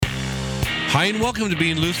Hi, and welcome to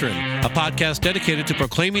Being Lutheran, a podcast dedicated to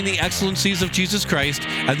proclaiming the excellencies of Jesus Christ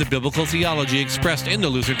and the biblical theology expressed in the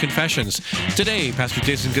Lutheran confessions. Today, Pastor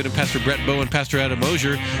Jason Good and Pastor Brett Bowe and Pastor Adam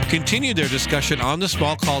Mosier continue their discussion on the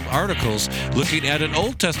Smalcald Articles, looking at an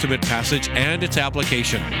Old Testament passage and its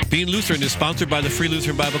application. Being Lutheran is sponsored by the Free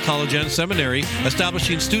Lutheran Bible College and Seminary,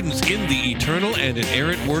 establishing students in the eternal and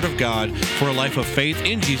inerrant Word of God for a life of faith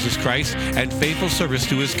in Jesus Christ and faithful service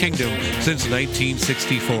to His kingdom since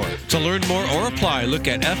 1964. To learn more or apply, look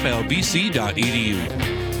at flbc.edu.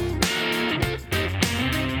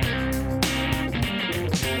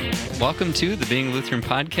 Welcome to the Being Lutheran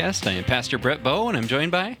podcast. I am Pastor Brett Bowe, and I'm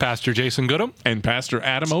joined by Pastor Jason Goodham and Pastor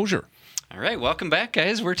Adam Mosier. All right, welcome back,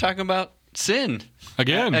 guys. We're talking about sin.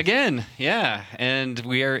 Again, yeah. And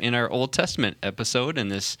we are in our Old Testament episode in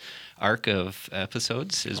this arc of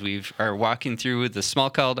episodes as we are walking through the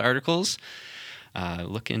Smalcald Articles.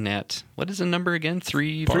 Looking at, what is the number again?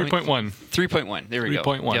 3.1. 3.1. There we go.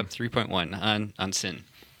 3.1. Yep, 3.1 on sin.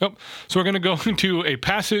 Yep. So we're going to go into a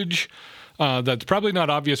passage that's probably not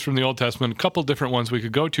obvious from the Old Testament. A couple different ones we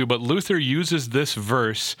could go to, but Luther uses this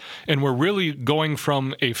verse, and we're really going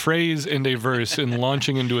from a phrase and a verse and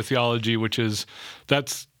launching into a theology,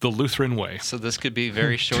 that's the Lutheran way. So this could be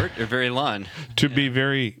very short or very long. To be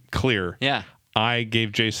very clear. Yeah. I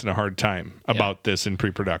gave Jason a hard time about this in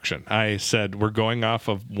pre-production. I said, we're going off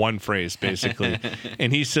of one phrase, basically.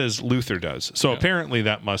 And he says Luther does. So apparently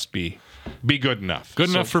that must be good enough. Good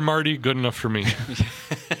enough for Marty, good enough for me.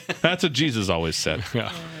 That's what Jesus always said.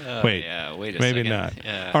 Yeah. Wait a maybe second. not.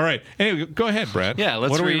 Yeah. All right. Anyway, go ahead, Brett. Yeah,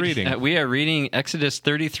 let's What are read. we reading? We are reading Exodus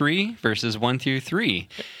 33, verses 1 through 3.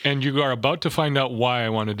 And you are about to find out why I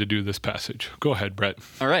wanted to do this passage. Go ahead, Brett.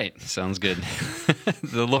 All right, sounds good.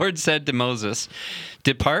 The Lord said to Moses,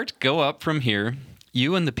 "Depart, go up from here,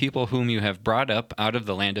 you and the people whom you have brought up out of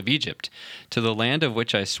the land of Egypt, to the land of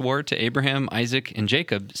which I swore to Abraham, Isaac, and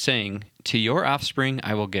Jacob, saying, to your offspring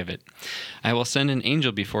I will give it. I will send an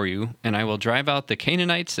angel before you, and I will drive out the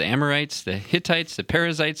Canaanites, the Amorites, the Hittites, the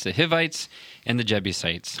Perizzites, the Hivites, and the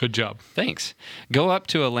Jebusites." Good job. Thanks. "Go up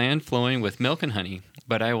to a land flowing with milk and honey,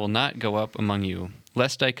 but I will not go up among you,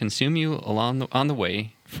 lest I consume you on the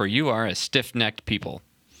way, for you are a stiff-necked people."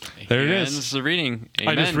 There it And is. this is the reading.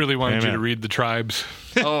 Amen. I just really wanted you Amen. to read the tribes.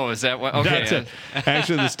 Oh, is that what? Okay. That's it.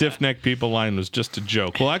 Actually, the stiff-necked people line was just a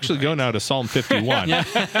joke. We'll actually go now to Psalm 51.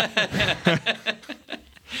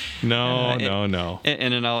 No.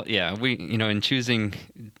 And in all, we, in choosing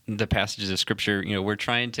the passages of Scripture, we're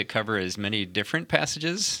trying to cover as many different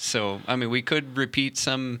passages. So, we could repeat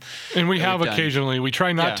some. And we that have we've done. occasionally. We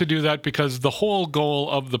try not to do that because the whole goal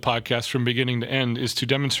of the podcast from beginning to end is to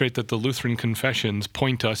demonstrate that the Lutheran confessions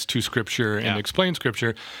point us to Scripture and explain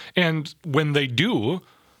Scripture. And when they do,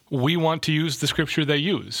 we want to use the Scripture they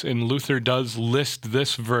use. And Luther does list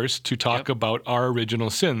this verse to talk about our original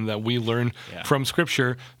sin, that we learn from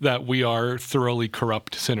Scripture that we are thoroughly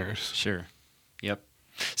corrupt sinners. Sure. Yep.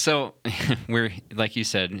 So we're, like you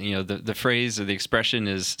said, the phrase or the expression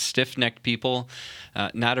is stiff-necked people,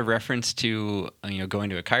 not a reference to,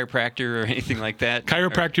 going to a chiropractor or anything like that.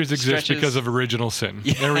 Chiropractors exist because of original sin.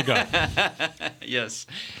 Yeah. There we go. Yes.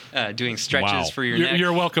 Doing stretches for your neck.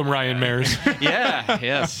 You're welcome, Ryan Mayers.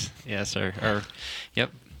 Yes.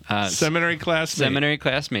 Yep. Seminary classmate. Seminary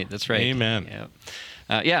classmate. That's right. Amen.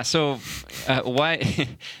 Yep. So why...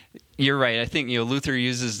 You're right. I think Luther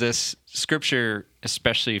uses this scripture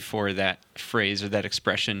especially for that phrase or that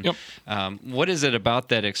expression. Yep. What is it about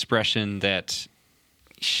that expression that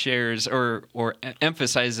shares or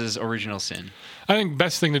emphasizes original sin? I think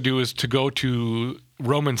best thing to do is to go to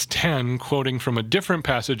Romans 10, quoting from a different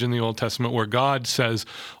passage in the Old Testament where God says,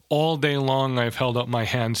 "All day long I've held up my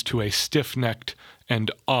hands to a stiff-necked and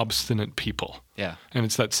obstinate people." Yeah. And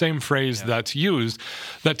it's that same phrase that's used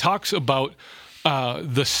that talks about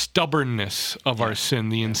the stubbornness of our sin,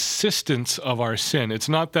 the insistence of our sin. It's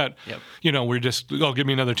not that, we're just, give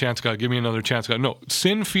me another chance, God, give me another chance, God. No,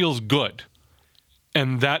 sin feels good,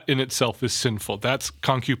 and that in itself is sinful. That's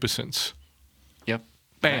concupiscence. Yep.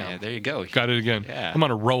 Bam. Yeah, there you go. Got it again. Yeah. I'm on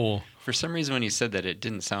a roll. For some reason, when you said that, it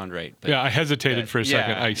didn't sound right. But I hesitated for a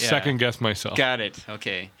second. I second-guessed myself. Got it.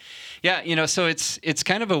 Okay. Yeah, so it's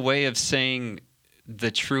kind of a way of saying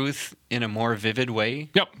the truth in a more vivid way.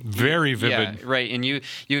 Yep, very vivid. Yeah, right. And you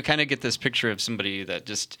kind of get this picture of somebody that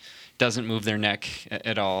just doesn't move their neck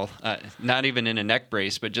at all, not even in a neck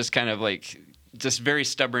brace, but just kind of like just very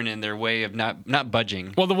stubborn in their way of not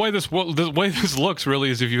budging. Well, the way this looks really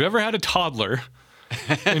is if you've ever had a toddler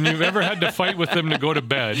and you've ever had to fight with them to go to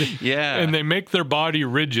bed, and they make their body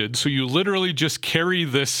rigid, so you literally just carry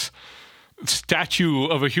this statue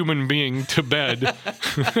of a human being to bed.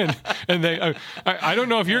 and they, I don't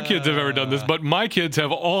know if your kids have ever done this, but my kids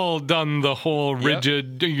have all done the whole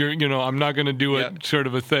rigid, I'm not going to do it sort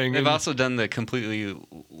of a thing. They've also done the completely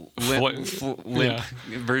limp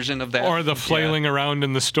version of that. Or the flailing around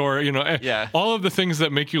in the store, all of the things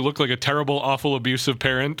that make you look like a terrible, awful, abusive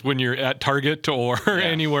parent when you're at Target or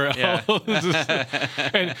anywhere else.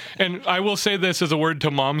 And I will say this as a word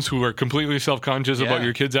to moms who are completely self-conscious about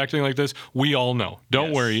your kids acting like this. We all know.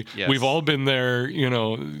 Don't worry. Yes. We've all been there,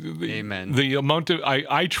 Amen. The amount of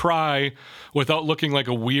I try without looking like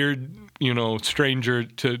a weird, stranger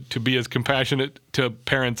to be as compassionate to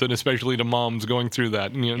parents and especially to moms going through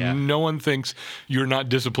that. No one thinks you're not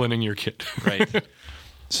disciplining your kid. Right.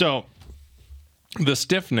 So the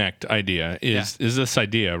stiff-necked idea is this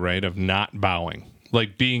idea, right, of not bowing,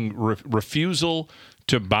 like being refusal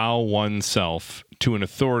to bow oneself to an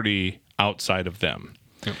authority outside of them.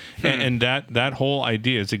 Yep. And that whole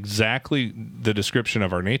idea is exactly the description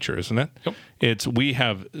of our nature, isn't it? Yep. It's we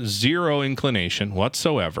have zero inclination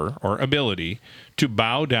whatsoever or ability to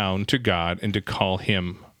bow down to God and to call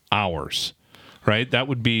him ours, right? That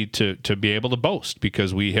would be to be able to boast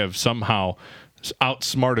because we have somehow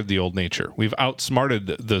outsmarted the old nature. We've outsmarted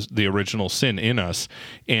the original sin in us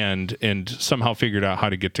and somehow figured out how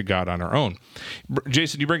to get to God on our own.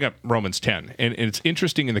 Jason, you bring up Romans 10, and it's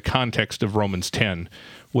interesting in the context of Romans 10,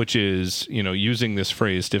 which is, using this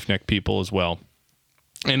phrase, stiff-necked people as well.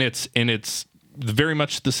 And it's very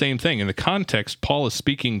much the same thing. In the context, Paul is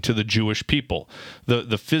speaking to the Jewish people,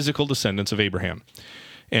 the physical descendants of Abraham.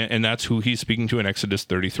 And that's who he's speaking to in Exodus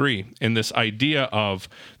 33. And this idea of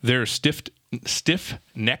their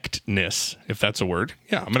stiff-neckedness, if that's a word.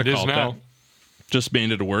 Yeah, I'm going to call it that. Just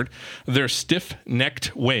made it a word. Their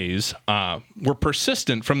stiff-necked ways were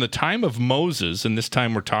persistent from the time of Moses, and this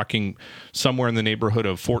time we're talking somewhere in the neighborhood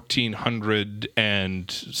of 1400 and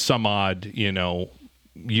some odd,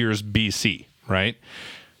 years BC, right?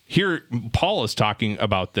 Here, Paul is talking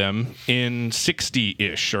about them in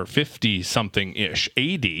 60-ish or 50-something-ish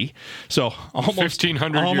AD. So almost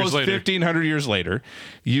 1,500 years later,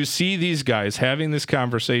 you see these guys having this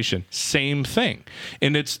conversation. Same thing.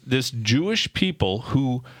 And it's this Jewish people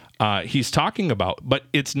who he's talking about, but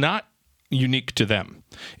it's not unique to them.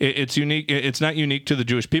 It's unique. It's not unique to the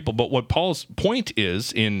Jewish people. But what Paul's point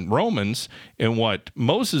is in Romans and what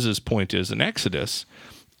Moses' point is in Exodus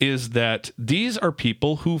is that these are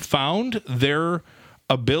people who found their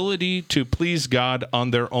ability to please God on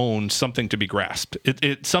their own something to be grasped.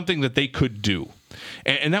 It's something that they could do.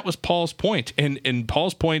 And that was Paul's point. And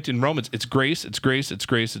Paul's point in Romans, it's grace, it's grace, it's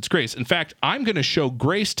grace, it's grace. In fact, I'm going to show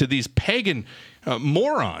grace to these pagan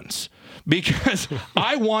morons because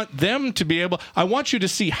I want them to be I want you to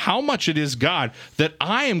see how much it is God that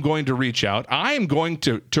I am going to reach out. I am going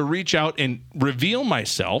to reach out and reveal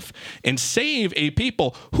myself and save a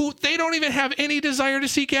people who they don't even have any desire to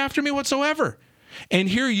seek after me whatsoever. And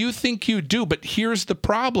here you think you do, but here's the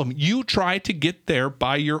problem. You try to get there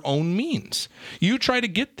by your own means. You try to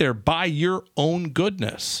get there by your own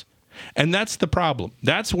goodness. And that's the problem.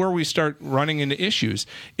 That's where we start running into issues,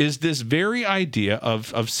 is this very idea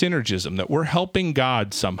of synergism, that we're helping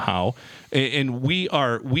God somehow, and we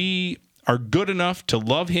are good enough to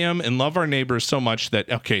love him and love our neighbors so much that,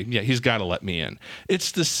 he's got to let me in.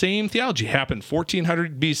 It's the same theology. It happened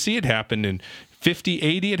 1400 BC. It happened in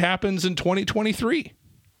 5080. It happens in 2023.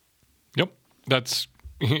 Yep. That's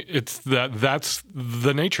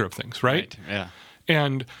the nature of things, right? Yeah.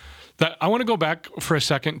 And that I want to go back for a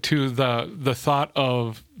second to the thought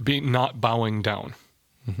of not bowing down.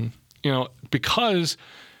 Mm-hmm. Because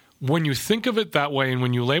when you think of it that way and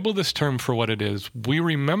when you label this term for what it is, we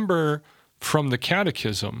remember from the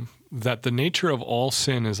Catechism that the nature of all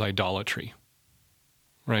sin is idolatry,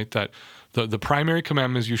 right? That the primary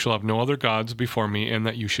commandment is you shall have no other gods before me, and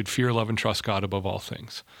that you should fear, love, and trust God above all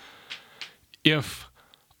things. If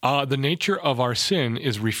the nature of our sin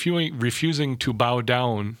is refusing to bow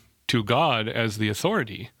down to God as the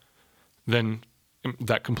authority, then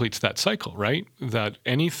that completes that cycle, right? That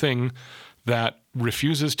anything that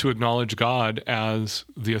refuses to acknowledge God as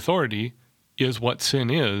the authority is what sin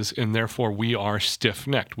is, and therefore we are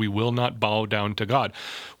stiff-necked. We will not bow down to God,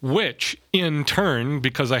 which in turn,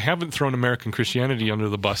 because I haven't thrown American Christianity under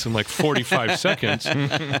the bus in like 45 seconds,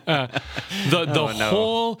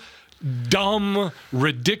 whole dumb,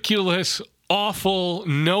 ridiculous, awful,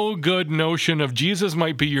 no good notion of Jesus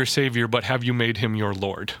might be your Savior, but have you made him your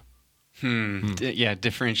Lord? Yeah,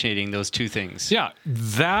 differentiating those two things. Yeah,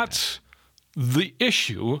 that's the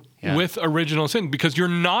issue with original sin, because you're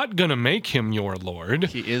not going to make him your Lord.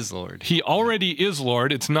 He is Lord. He already is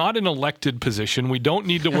Lord. It's not an elected position. We don't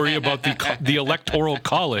need to worry about the electoral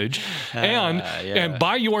college. And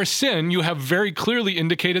by your sin, you have very clearly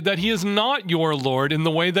indicated that he is not your Lord in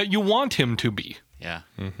the way that you want him to be. Yeah.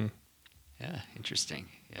 Mm-hmm. Yeah. Interesting.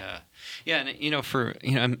 Yeah. Yeah,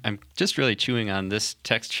 and I'm just really chewing on this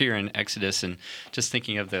text here in Exodus, and just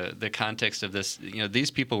thinking of the context of this.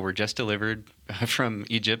 These people were just delivered from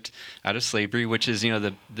Egypt out of slavery, which is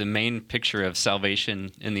the main picture of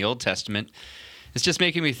salvation in the Old Testament. It's just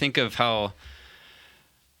making me think of how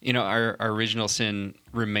our original sin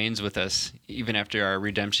remains with us even after our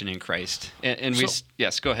redemption in Christ. And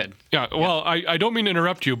yes, go ahead. Yeah. Well, I don't mean to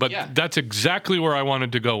interrupt you, but that's exactly where I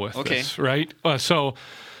wanted to go with this. Right. So.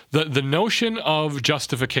 The notion of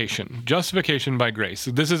justification by grace.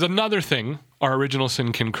 This is another thing our original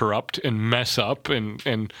sin can corrupt and mess up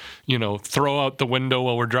and throw out the window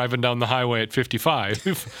while we're driving down the highway at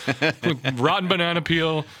 55. Rotten banana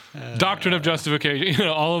peel, doctrine of justification,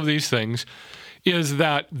 all of these things, is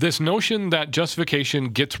that this notion that justification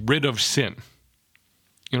gets rid of sin.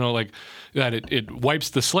 Like that it wipes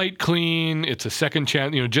the slate clean, it's a second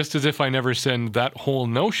chance, just as if I never sinned, that whole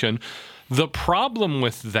notion. The problem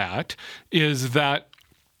with that is that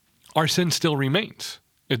our sin still remains.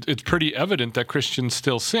 It's pretty evident that Christians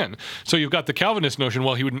still sin. So you've got the Calvinist notion,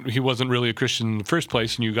 well, he wasn't really a Christian in the first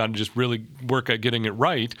place, and you got to just really work at getting it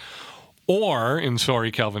right. Or, and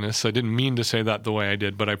sorry, Calvinists, I didn't mean to say that the way I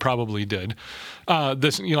did, but I probably did.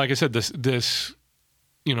 Like I said, this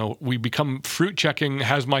we become fruit checking.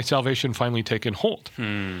 Has my salvation finally taken hold?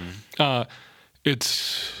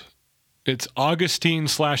 It's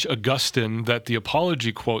Augustine/Augustine that the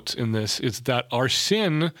apology quotes in this, is that our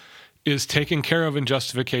sin is taken care of in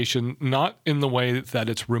justification, not in the way that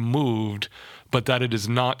it's removed, but that it is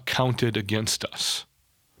not counted against us.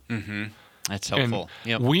 Mm-hmm. That's helpful.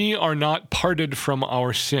 And we are not parted from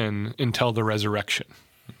our sin until the resurrection.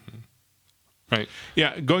 Right.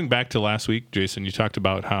 Yeah. Going back to last week, Jason, you talked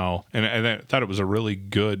about how, and I thought it was a really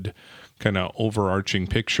good kind of overarching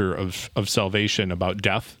picture of salvation, about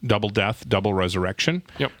death, double resurrection.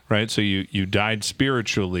 Yep. Right. So you died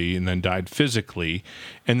spiritually and then died physically,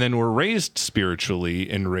 and then were raised spiritually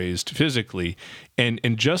and raised physically. And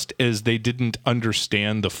just as they didn't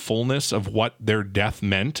understand the fullness of what their death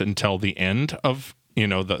meant until the end of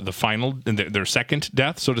the final, their second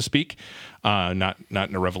death, so to speak, not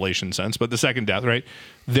in a revelation sense, but the second death, right?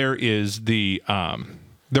 There is the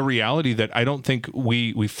reality that I don't think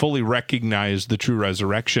we fully recognize the true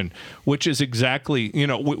resurrection, which is exactly,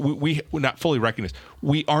 we not fully recognize.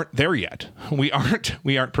 We aren't there yet. We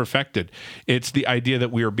aren't perfected. It's the idea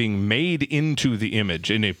that we are being made into the image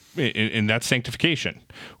in that sanctification.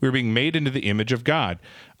 We're being made into the image of God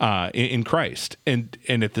in Christ, and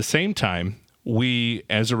at the same time, we,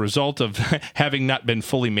 as a result of having not been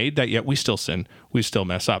fully made that yet, we still sin. We still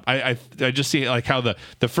mess up. I just see like how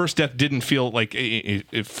the first death didn't feel like it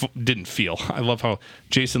didn't feel. I love how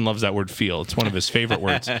Jason loves that word "feel." It's one of his favorite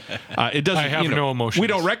words. It doesn't. I have no emotions. We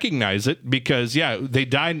don't recognize it because they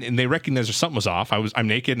died and they recognized that something was off. I'm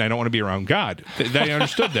naked and I don't want to be around God. They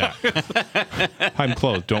understood that. I'm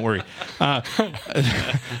clothed. Don't worry.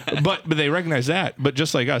 But they recognize that. But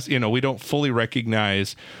just like us, we don't fully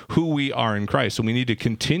recognize who we are in Christ, and we need to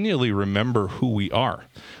continually remember who we are.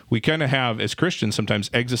 We kind of have, as Christians, sometimes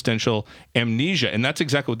existential amnesia, and that's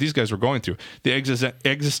exactly what these guys were going through. The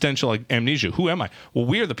existential amnesia. Who am I? Well,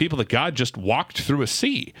 we are the people that God just walked through a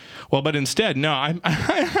sea. Well, but instead, no, I'm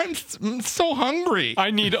so hungry.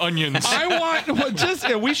 I need onions.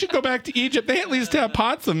 We should go back to Egypt. They at least have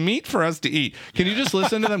pots of meat for us to eat. Can you just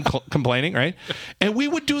listen to them complaining, right? And we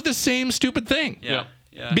would do the same stupid thing. Yeah.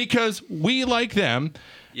 Because we, like them,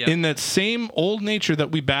 in that same old nature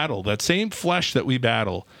that we battle, that same flesh that we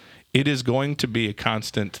battle, it is going to be a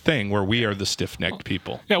constant thing where we are the stiff-necked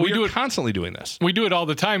people. Yeah, we are constantly doing this. We do it all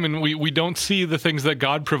the time, and we don't see the things that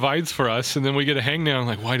God provides for us, and then we get a hangnail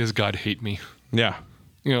like, why does God hate me? Yeah.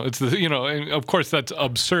 It's and of course that's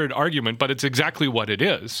absurd argument, but it's exactly what it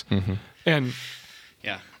is. Mm-hmm. And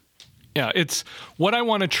it's what I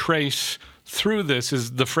want to trace through this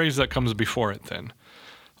is the phrase that comes before it then.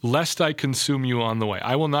 Lest I consume you on the way.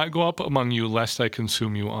 I will not go up among you lest I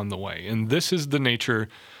consume you on the way. And this is the nature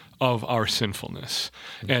of our sinfulness.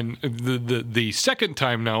 And the second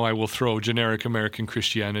time now I will throw generic American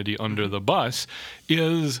Christianity under the bus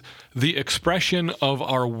is the expression of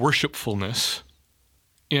our worshipfulness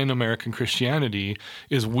in American Christianity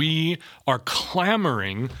is we are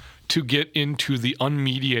clamoring to get into the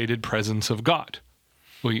unmediated presence of God.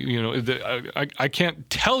 I can't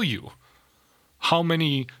tell you how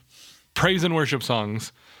many praise and worship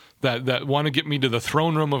songs that want to get me to the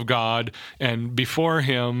throne room of God and before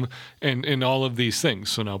him and all of these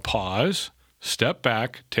things. So now pause, step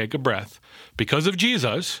back, take a breath. Because of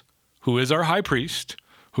Jesus, who is our high priest,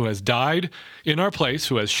 who has died in our place,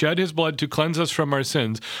 who has shed his blood to cleanse us from our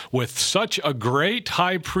sins, with such a great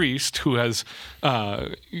high priest who has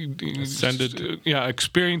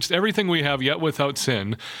experienced everything we have yet without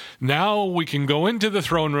sin, now we can go into the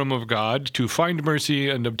throne room of God to find mercy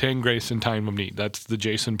and obtain grace in time of need. That's the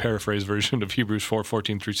Jason paraphrase version of Hebrews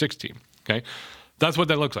 4:14 through 16. Okay? That's what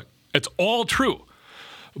that looks like. It's all true.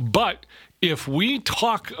 But if we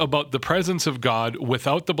talk about the presence of God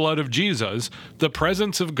without the blood of Jesus, the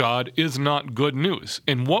presence of God is not good news.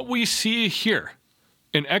 And what we see here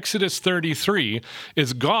in Exodus 33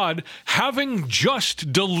 is God having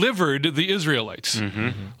just delivered the Israelites.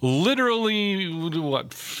 Literally,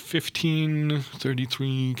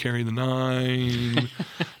 33, carry the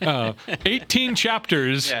 9, 18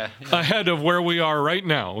 chapters ahead of where we are right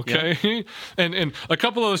now, okay? Yep. And a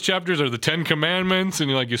couple of those chapters are the 10 Commandments,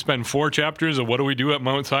 and you spend 4 chapters of what do we do at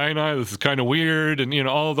Mount Sinai? This is kind of weird, and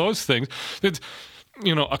all of those things. It's,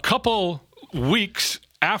 a couple weeks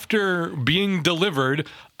after being delivered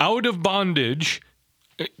out of bondage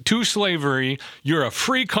to slavery, you're a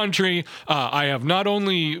free country. I have not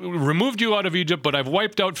only removed you out of Egypt, but I've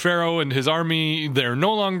wiped out Pharaoh and his army. They're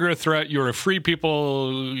no longer a threat. You're a free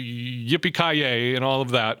people, yippee-ki-yay, and all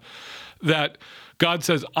of that. That God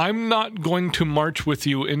says, I'm not going to march with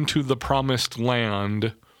you into the promised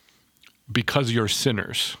land because you're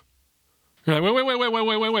sinners. You're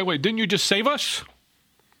like, wait. Didn't you just save us?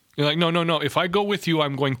 You're like, no. If I go with you,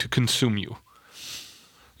 I'm going to consume you.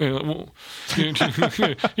 You're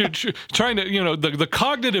trying to, the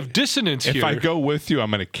cognitive dissonance here. If I go with you,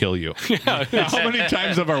 I'm going to kill you. Yeah. How many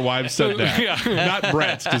times have our wives said that? Yeah. Not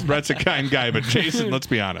Brett's, because Brett's a kind guy, but Jason, let's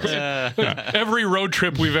be honest. Every road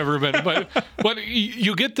trip we've ever been. But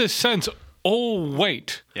you get this sense, oh,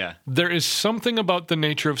 wait. Yeah. There is something about the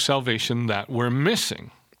nature of salvation that we're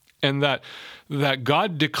missing. And that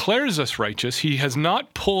God declares us righteous. He has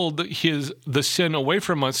not pulled the sin away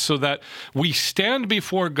from us so that we stand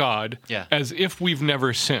before God as if we've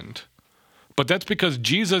never sinned. But that's because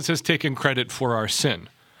Jesus has taken credit for our sin.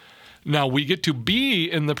 Now we get to be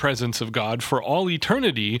in the presence of God for all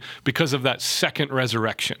eternity because of that second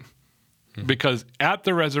resurrection. Mm-hmm. Because at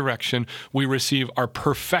the resurrection, we receive our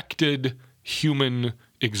perfected human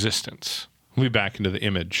existence. We back into the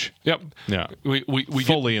image. Yep. Yeah. We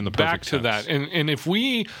fully get in the perfect back to sense. that. And if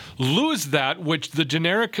we lose that, which the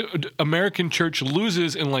generic American church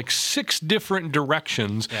loses in like 6 different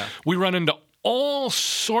directions, we run into all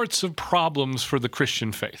sorts of problems for the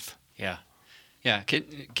Christian faith. Yeah. Yeah.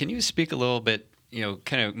 Can you speak a little bit,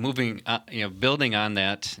 kind of moving, building on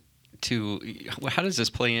that to how does this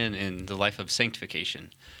play in the life of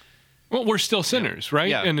sanctification? Well, we're still sinners, right?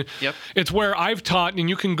 Yeah. And it's where I've taught, and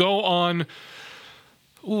you can go on,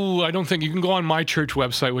 you can go on my church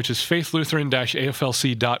website, which is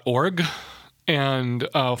faithlutheran-aflc.org, and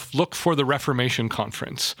look for the Reformation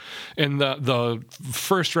Conference. In the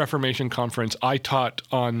first Reformation Conference, I taught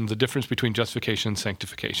on the difference between justification and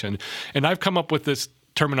sanctification. And I've come up with this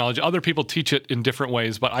terminology. Other people teach it in different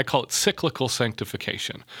ways, but I call it cyclical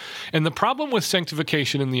sanctification. And the problem with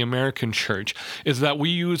sanctification in the American church is that we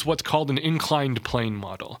use what's called an inclined plane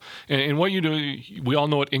model. And what you do, we all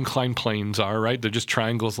know what inclined planes are, right? They're just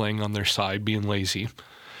triangles laying on their side, being lazy.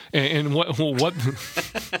 And what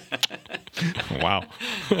Wow.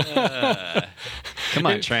 Come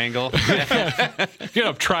on, triangle. Get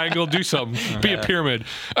up, triangle, do something. Be a pyramid.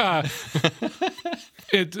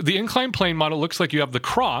 The inclined plane model looks like you have the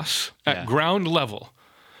cross at ground level.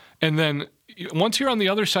 And then once you're on the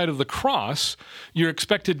other side of the cross, you're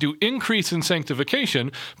expected to increase in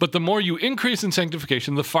sanctification. But the more you increase in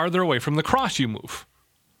sanctification, the farther away from the cross you move.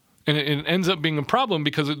 And it ends up being a problem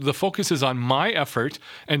because the focus is on my effort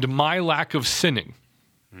and my lack of sinning.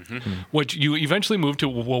 Mm-hmm. Which you eventually move to,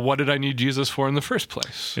 well, what did I need Jesus for in the first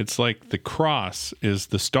place? It's like the cross is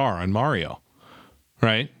the star on Mario,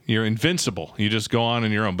 right? You're invincible. You just go on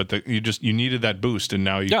your own, but you needed that boost, and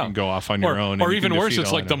now you can go off on your own. Or even worse,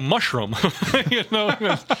 it's like the mushroom.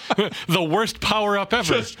 The worst power up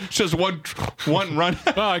ever. Just one run.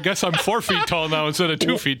 Well, I guess I'm 4 feet tall now instead of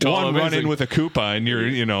 2 feet tall. One run in with a Koopa, and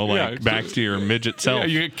you're back to your midget self. Yeah,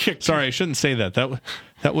 you get kicked. Sorry, I shouldn't say that.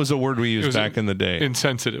 That was a word we used back in the day.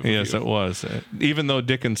 Insensitive. Yes, it was. Even though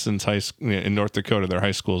Dickinson's high school in North Dakota, their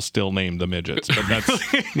high school is still named the Midgets, but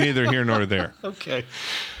that's neither here nor there. Okay.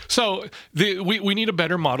 So we need a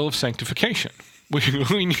better model of sanctification.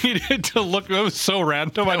 We needed to look. That was so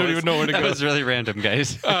random. I don't even know where to go. That was really random,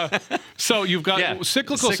 guys. So you've got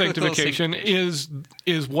cyclical sanctification is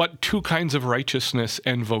what two kinds of righteousness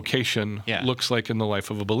and vocation looks like in the life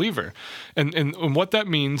of a believer. And what that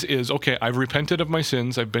means is, okay, I've repented of my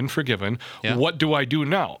sins. I've been forgiven. Yeah. What do I do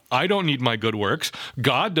now? I don't need my good works.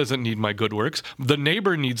 God doesn't need my good works. The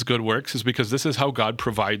neighbor needs good works, is because this is how God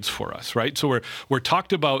provides for us, right? So we're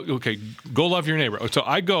talked about, okay, go love your neighbor. So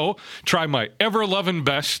I go try my ever-loving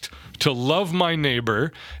best to love my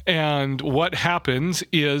neighbor, and what happens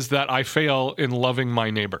is that I fail in loving my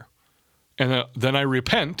neighbor. And then I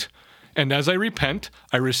repent, and as I repent,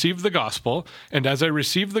 I receive the gospel, and as I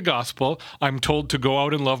receive the gospel, I'm told to go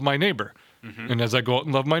out and love my neighbor. Mm-hmm. And as I go out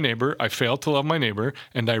and love my neighbor, I fail to love my neighbor,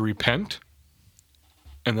 and I repent,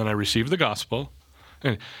 and then I receive the gospel.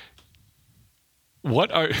 And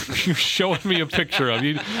what are you showing me a picture of?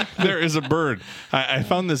 There is a bird. I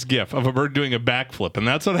found this GIF of a bird doing a backflip, and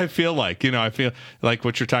that's what I feel like. I feel like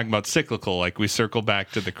what you're talking about, cyclical, like we circle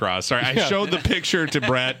back to the cross. Sorry, I showed the picture to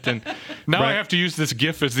Brett. And now I have to use this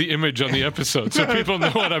GIF as the image on the episode so people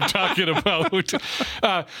know what I'm talking about.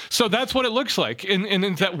 So that's what it looks like,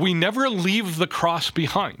 and that we never leave the cross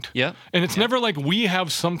behind. Yeah. And it's never like we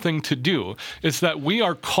have something to do. It's that we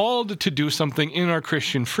are called to do something in our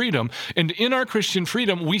Christian freedom, and in our Christian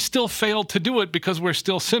freedom, we still fail to do it because we're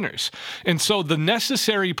still sinners. And so the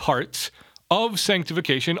necessary parts of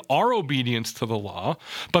sanctification are obedience to the law,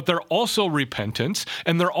 but they're also repentance,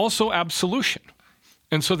 and they're also absolution.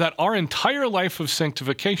 And so that our entire life of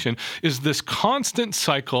sanctification is this constant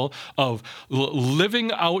cycle of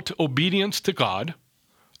living out obedience to God,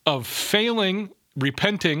 of failing,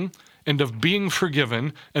 repenting, and of being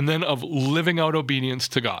forgiven, and then of living out obedience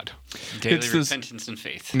to God. Daily repentance and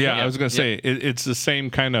faith. Yeah, I was going to say, it's the same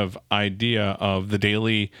kind of idea of the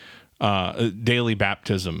daily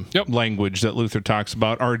baptism language that Luther talks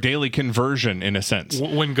about, our daily conversion, in a sense.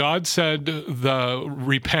 When God said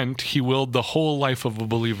repent, he willed the whole life of a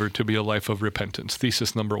believer to be a life of repentance.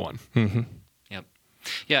 Thesis number 1. Mm-hmm. Yep.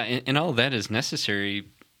 Yeah, and all of that is necessary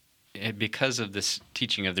because of this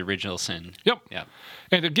teaching of the original sin. Yep. Yeah.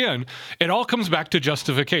 And again, it all comes back to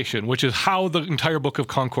justification, which is how the entire book of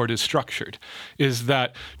Concord is structured, is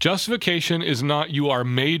that justification is not you are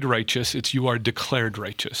made righteous, it's you are declared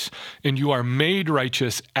righteous. And you are made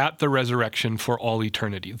righteous at the resurrection for all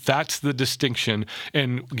eternity. That's the distinction.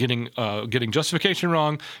 And getting justification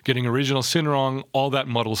wrong, getting original sin wrong, all that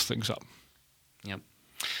muddles things up. Yep.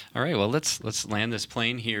 All right, well, let's land this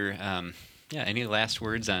plane here. Any last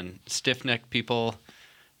words on stiff-necked people,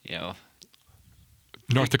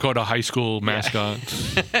 North Dakota high school mascot.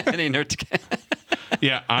 Any North Dakota?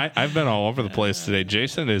 Yeah, I've been all over the place today.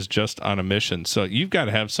 Jason is just on a mission, so you've got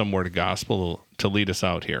to have some word of gospel to lead us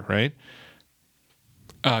out here, right?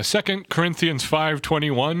 2 Corinthians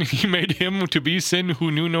 5:21, he made him to be sin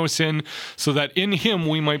who knew no sin, so that in him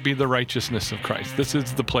we might be the righteousness of Christ. This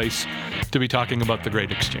is the place to be talking about the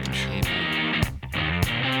great exchange. Amen.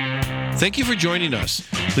 Thank you for joining us.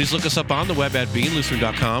 Please look us up on the web at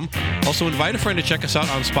beinglutheran.com. Also, invite a friend to check us out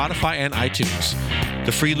on Spotify and iTunes.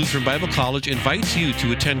 The Free Lutheran Bible College invites you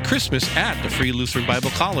to attend Christmas at the Free Lutheran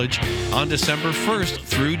Bible College on December 1st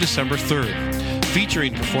through December 3rd,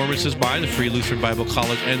 featuring performances by the Free Lutheran Bible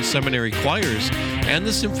College and seminary choirs and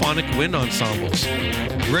the symphonic wind ensembles.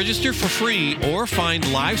 Register for free or find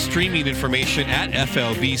live streaming information at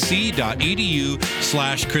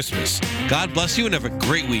flbc.edu/Christmas. God bless you and have a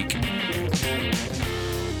great week.